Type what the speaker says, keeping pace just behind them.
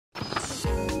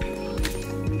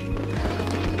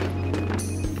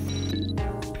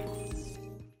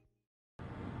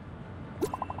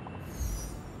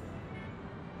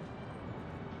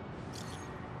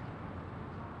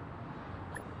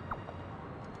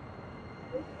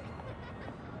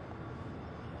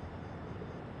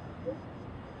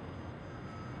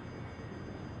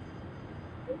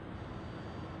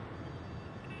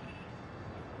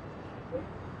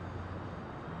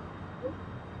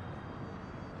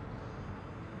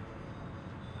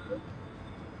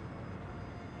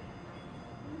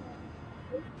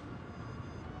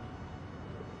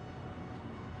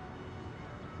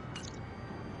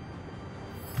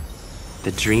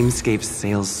The Dreamscape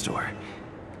sales store.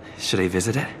 Should I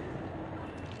visit it?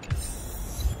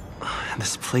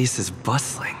 This place is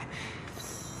bustling.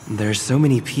 There are so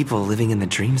many people living in the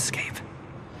Dreamscape.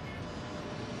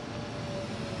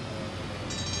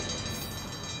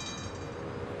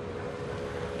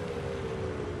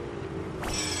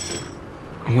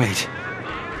 Wait,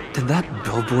 did that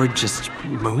billboard just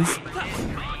move?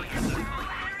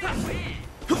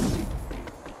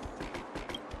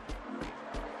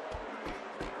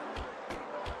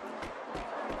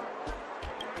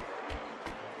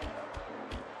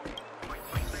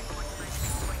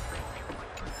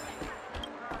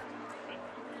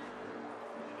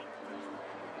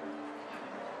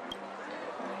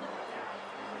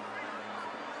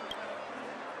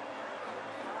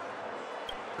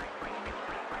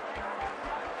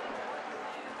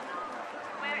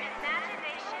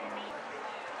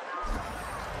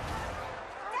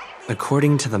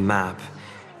 According to the map,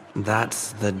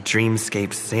 that's the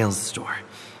Dreamscape sales store.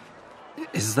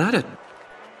 Is that a...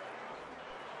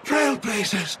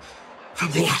 Trailblazers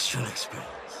from the Astral Express.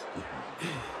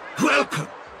 Welcome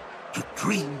to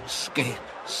Dreamscape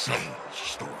Sales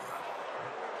Store.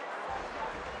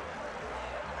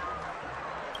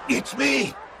 It's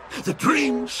me, the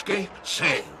Dreamscape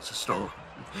Sales Store.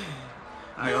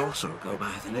 I also go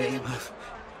by the name of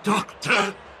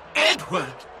Dr.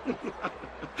 Edward.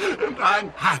 And I'm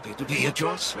happy to be at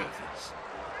your service.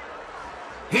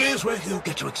 Here's where you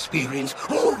get to experience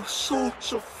all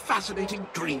sorts of fascinating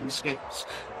dreamscapes.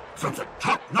 From the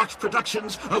top-notch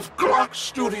productions of Glock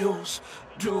Studios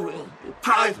to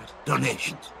private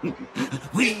donations.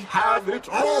 We have it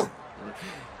all.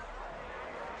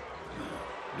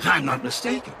 If I'm not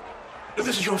mistaken,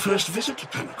 this is your first visit to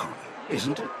Penacony,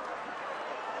 isn't it?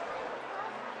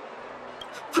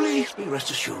 Please be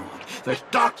rest assured that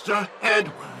Dr.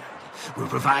 Edward will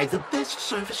provide the best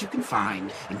service you can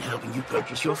find in helping you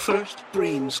purchase your first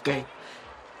dreamscape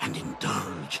and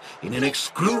indulge in an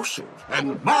exclusive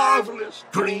and marvelous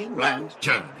dreamland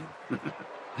journey.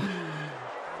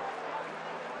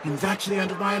 And that's the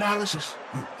end of my analysis.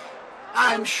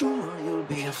 I'm sure you'll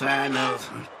be a fan of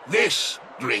this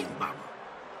dream bubble.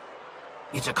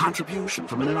 It's a contribution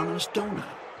from an anonymous donor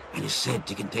and is said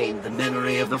to contain the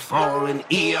memory of the fallen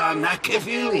Eon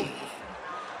Machiavelli.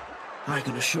 I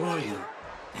can assure you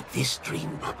that this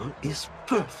dream bubble is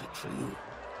perfect for you.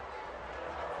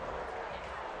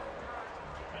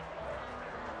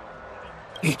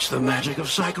 It's the magic of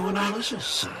psychoanalysis,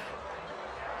 sir.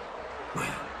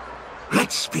 Well,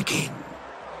 let's begin.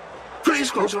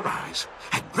 Please close your eyes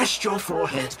and rest your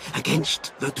forehead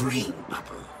against the dream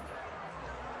bubble.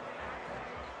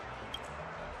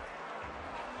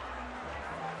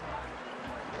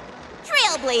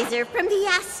 Trailblazer from the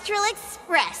Astral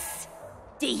Express.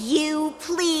 Do you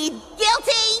plead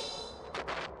guilty?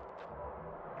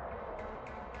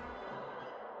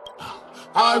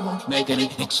 I won't make any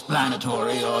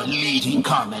explanatory or leading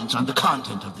comments on the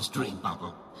content of this dream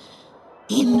bubble.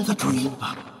 In the dream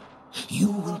bubble,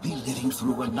 you will be living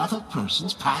through another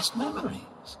person's past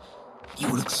memories.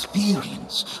 You will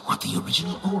experience what the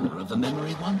original owner of the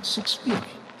memory once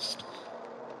experienced.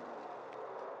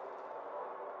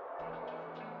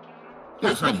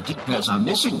 If any details are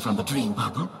missing from the dream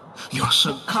bubble, your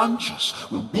subconscious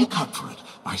will make up for it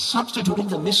by substituting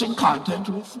the missing content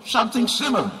with something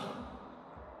similar.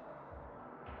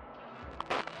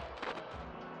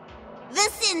 The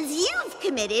sins you've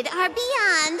committed are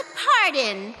beyond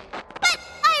pardon. But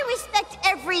I respect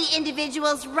every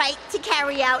individual's right to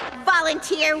carry out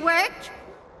volunteer work.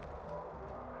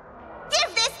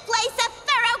 Give this place a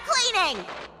thorough cleaning!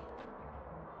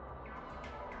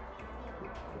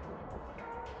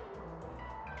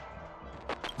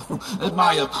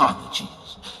 My apologies.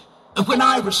 When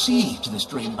I received this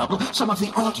dream bubble, some of the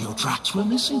audio tracks were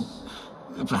missing.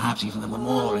 Perhaps even the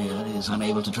Memoria is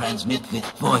unable to transmit the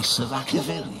voice of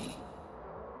Machiavelli.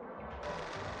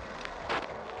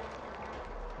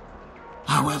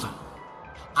 However,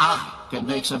 I can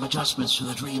make some adjustments to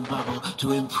the dream bubble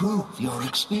to improve your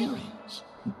experience.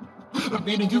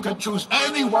 Meaning you can choose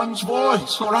anyone's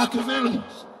voice for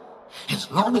Machiavelli's. As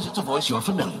long as it's a voice you're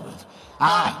familiar with,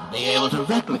 I'll be able to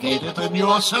replicate it in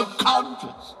your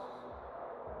subconscious.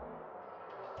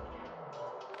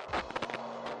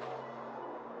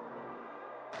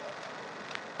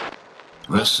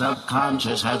 The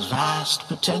subconscious has vast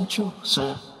potential,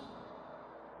 sir.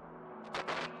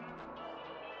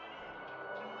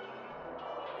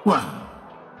 Well,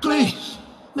 please,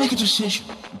 make a decision.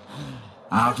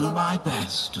 I'll do my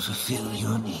best to fulfill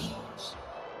your needs.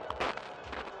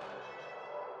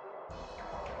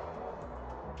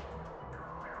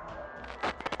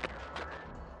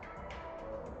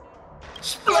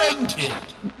 Splendid!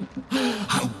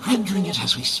 I'm rendering it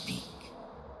as we speak.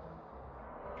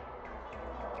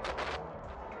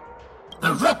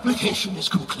 The replication is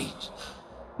complete.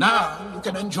 Now you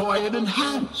can enjoy an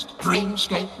enhanced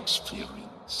dreamscape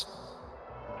experience.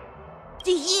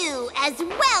 Do you, as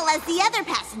well as the other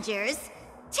passengers,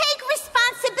 take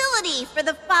responsibility for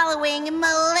the following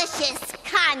malicious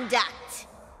conduct?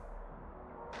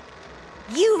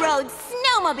 You rode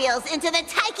snowmobiles into the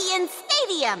Taikian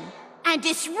Stadium and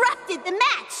disrupted the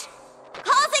match,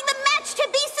 causing the match to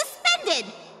be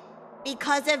suspended.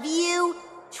 Because of you,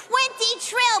 20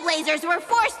 trailblazers were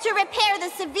forced to repair the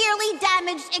severely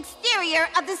damaged exterior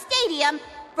of the stadium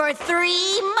for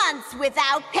 3 months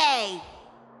without pay.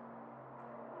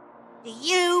 Do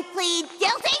you plead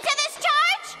guilty to this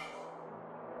charge?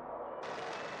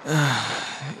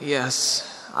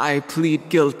 Yes, I plead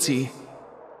guilty.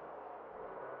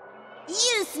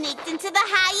 You sneaked into the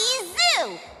Haie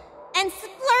Zoo and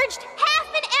splurged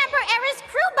half an Amber Era's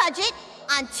crew budget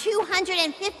on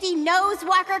 250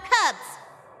 Nosewalker cubs.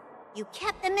 You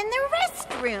kept them in the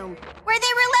restroom, where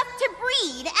they were left to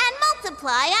breed and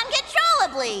multiply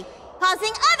uncontrollably,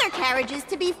 causing other carriages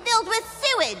to be filled with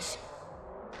sewage.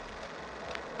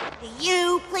 Do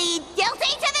you plead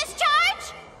guilty to this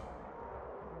charge?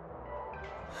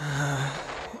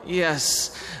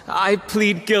 Yes, I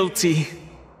plead guilty.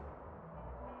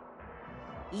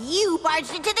 You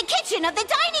barged into the kitchen of the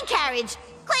dining carriage,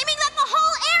 claiming that the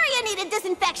whole area needed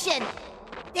disinfection.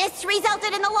 This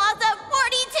resulted in the loss of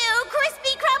 42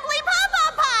 crispy, crumbly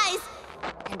pom-pom pies.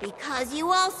 And because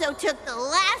you also took the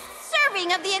last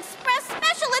serving of the express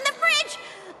special in the fridge,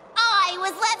 I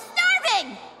was left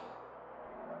starving.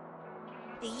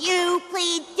 Do you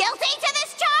plead guilty to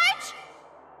this charge?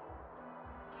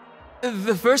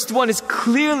 The first one is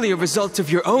clearly a result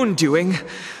of your own doing,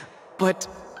 but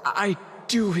I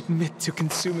do admit to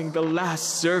consuming the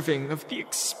last serving of the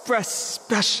express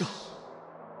special.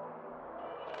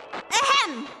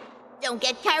 Ahem! Don't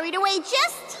get carried away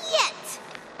just yet.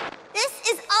 This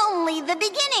is only the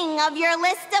beginning of your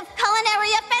list of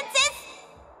culinary offenses.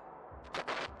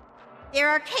 There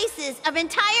are cases of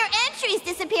entire entries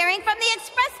disappearing from the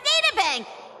Express databank.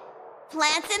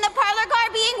 Plants in the parlor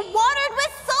car being watered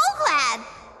with Soulglad.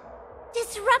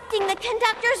 Disrupting the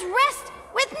conductor's rest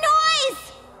with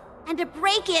noise. And a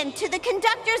break-in to the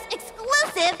conductor's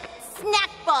exclusive snack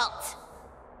vault.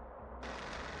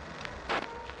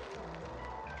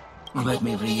 Let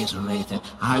me reiterate that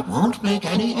I won't make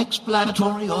any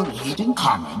explanatory or leading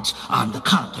comments on the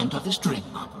content of this dream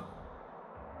bubble.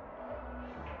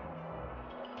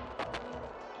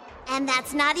 And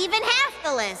that's not even half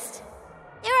the list.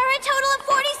 There are a total of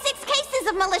 46 cases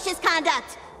of malicious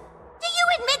conduct. Do you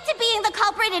admit to being the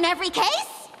culprit in every case?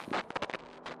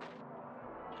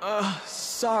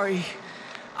 Sorry.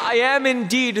 I am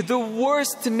indeed the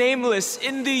worst nameless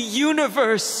in the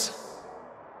universe.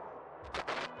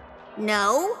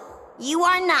 No, you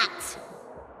are not.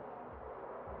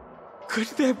 Could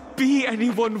there be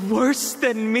anyone worse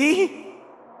than me?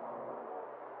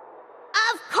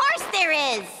 Of course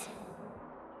there is.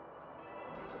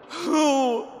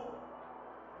 Who?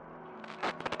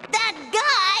 That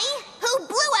guy who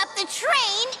blew up the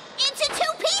train into 2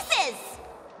 pieces.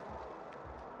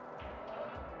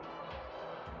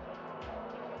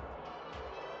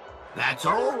 That's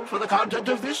all for the content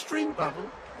of this dream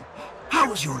bubble. How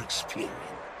was your experience?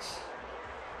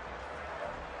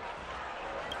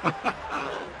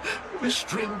 This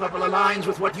dream bubble aligns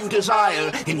with what you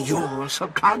desire in your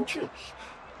subconscious.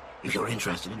 If you're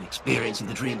interested in experiencing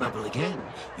the dream bubble again,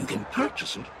 you can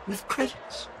purchase it with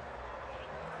credits.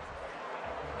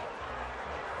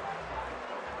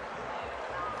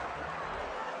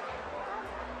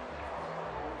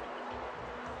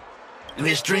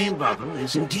 This dream bubble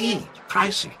is indeed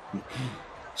pricey.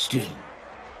 Still,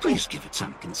 please give it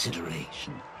some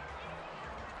consideration.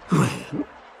 Well,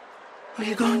 are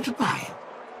you going to buy it?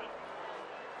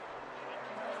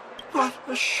 What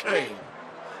a shame.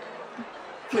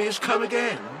 Please come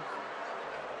again.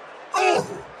 Oh,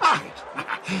 right.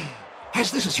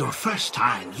 As this is your first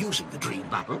time using the dream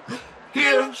bubble,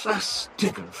 here's a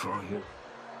sticker for you.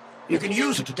 You can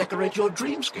use it to decorate your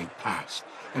dreamscape pass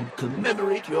and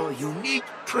commemorate your unique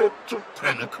trip to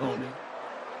Penacony.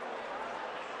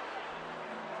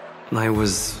 I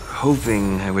was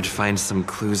hoping I would find some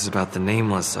clues about the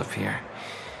Nameless up here.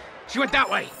 She went that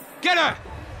way! Get her!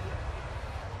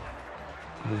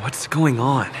 What's going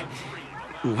on?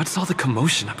 What's all the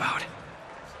commotion about?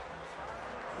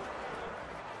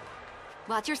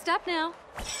 Watch your step now.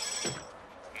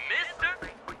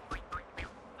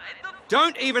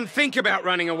 Don't even think about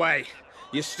running away.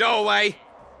 You stowaway.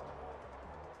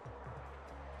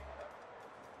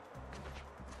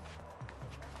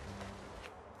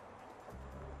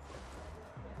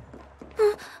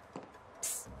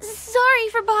 Sorry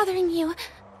for bothering you.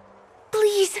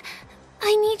 Please,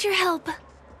 I need your help.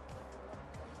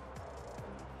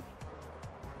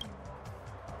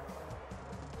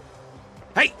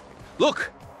 Hey,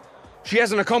 look! She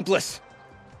has an accomplice.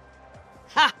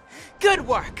 Ha! Good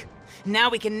work! Now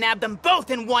we can nab them both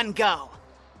in one go.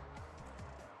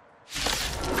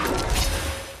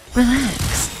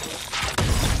 Relax.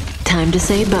 Time to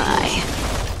say bye.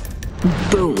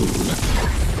 Boom.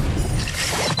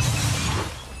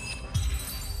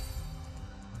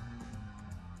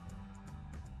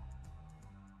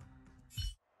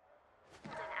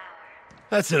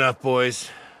 That's enough, boys.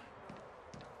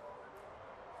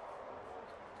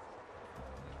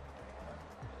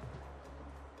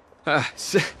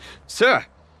 Sir.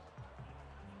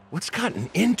 What's gotten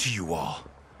into you all?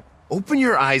 Open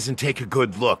your eyes and take a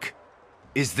good look.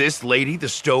 Is this lady the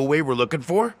stowaway we're looking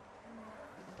for?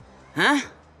 Huh?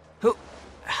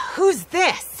 Who's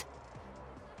this?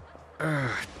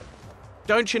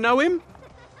 Don't you know him?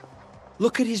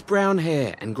 Look at his brown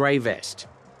hair and grey vest.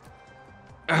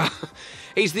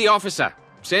 He's the officer,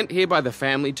 sent here by the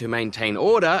family to maintain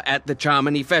order at the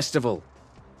Charmony Festival.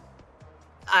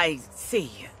 I see.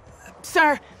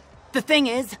 Sir, the thing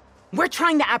is, we're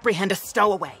trying to apprehend a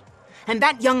stowaway. And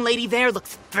that young lady there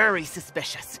looks very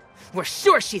suspicious. We're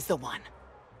sure she's the one.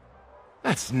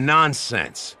 That's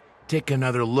nonsense. Take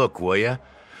another look, will ya?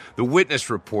 The witness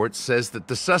report says that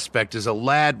the suspect is a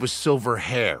lad with silver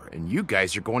hair, and you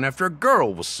guys are going after a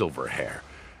girl with silver hair.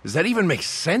 Does that even make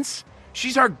sense?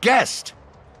 She's our guest.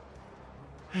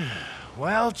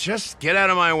 Well, just get out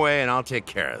of my way and I'll take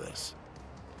care of this.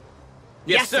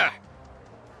 Yes, sir.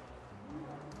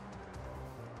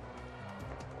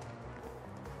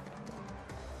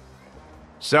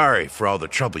 Sorry for all the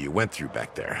trouble you went through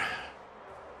back there.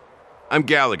 I'm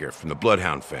Gallagher from the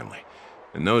Bloodhound family,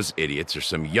 and those idiots are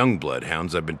some young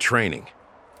bloodhounds I've been training.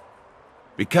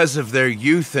 Because of their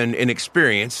youth and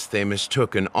inexperience, they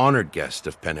mistook an honored guest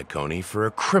of Penacony for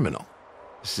a criminal.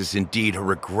 This is indeed a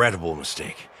regrettable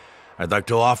mistake. I'd like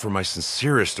to offer my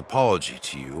sincerest apology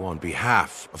to you on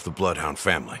behalf of the Bloodhound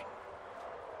family.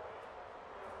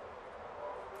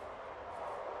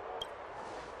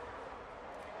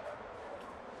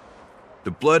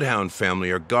 The Bloodhound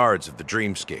family are guards of the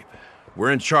Dreamscape.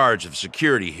 We're in charge of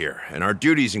security here, and our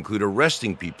duties include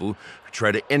arresting people who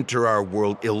try to enter our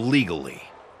world illegally.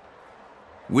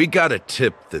 We got a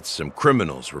tip that some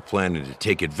criminals were planning to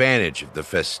take advantage of the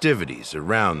festivities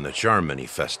around the Charmony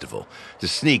Festival to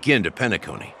sneak into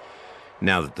Penacony.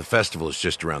 Now that the festival is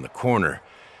just around the corner,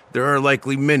 there are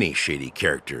likely many shady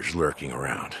characters lurking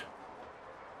around.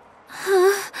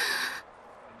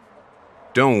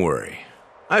 Don't worry.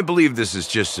 I believe this is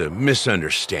just a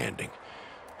misunderstanding.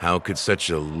 How could such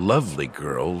a lovely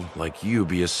girl like you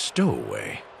be a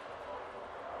stowaway?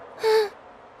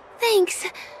 Thanks.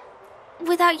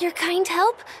 Without your kind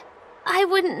help, I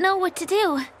wouldn't know what to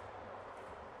do.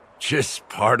 Just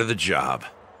part of the job.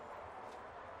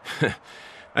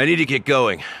 I need to get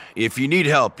going. If you need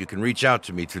help, you can reach out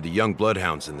to me through the young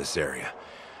bloodhounds in this area.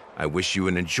 I wish you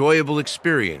an enjoyable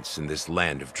experience in this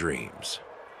land of dreams.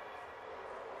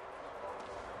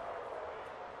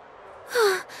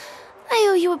 I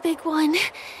owe you a big one.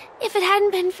 If it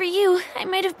hadn't been for you, I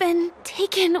might have been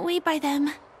taken away by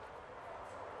them.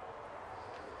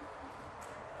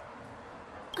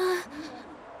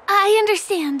 I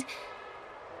understand.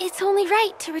 It's only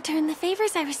right to return the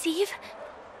favors I receive.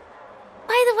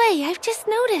 By the way, I've just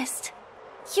noticed.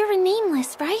 You're a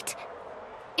Nameless, right?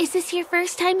 Is this your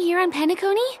first time here on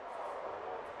Penacony?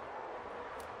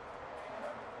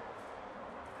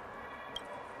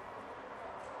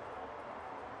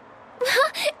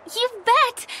 You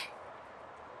bet!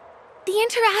 The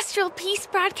Interastral Peace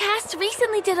broadcast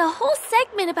recently did a whole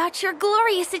segment about your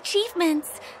glorious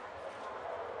achievements.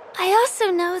 I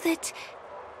also know that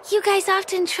you guys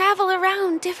often travel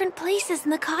around different places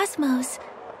in the cosmos.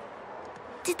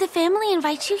 Did the family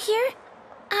invite you here?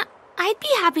 I'd be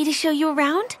happy to show you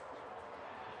around.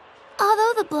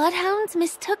 Although the Bloodhounds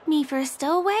mistook me for a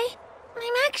stowaway,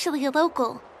 I'm actually a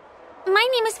local. My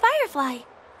name is Firefly,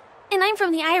 and I'm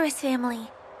from the Iris family.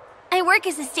 I work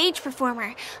as a stage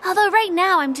performer, although right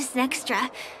now I'm just an extra.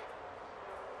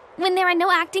 When there are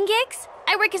no acting gigs,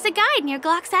 I work as a guide near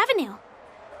Glocks Avenue.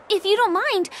 If you don't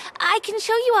mind, I can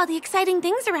show you all the exciting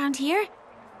things around here.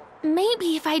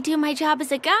 Maybe if I do my job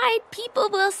as a guide, people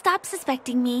will stop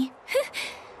suspecting me.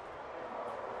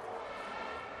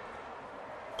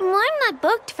 Well, I'm not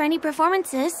booked for any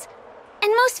performances.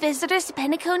 And most visitors to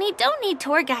Penacony don't need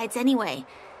tour guides anyway.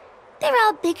 They're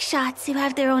all big shots who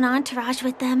have their own entourage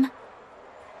with them.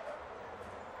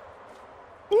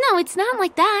 No, it's not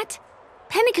like that.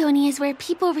 Penacony is where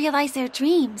people realize their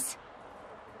dreams.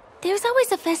 There's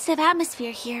always a festive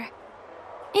atmosphere here.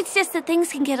 It's just that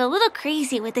things can get a little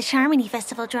crazy with the Charmony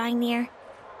Festival drawing near.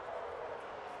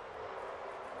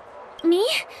 Me?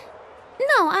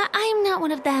 No, I'm not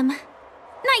one of them.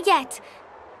 Not yet.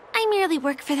 I merely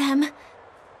work for them.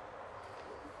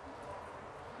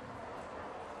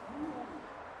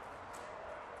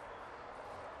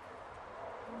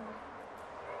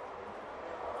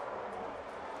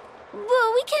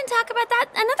 Well, we can talk about that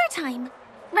another time.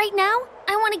 Right now,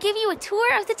 I want to give you a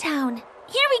tour of the town.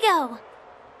 Here we go.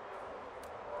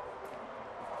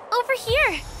 Over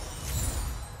here.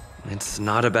 It's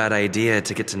not a bad idea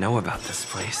to get to know about this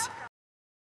place.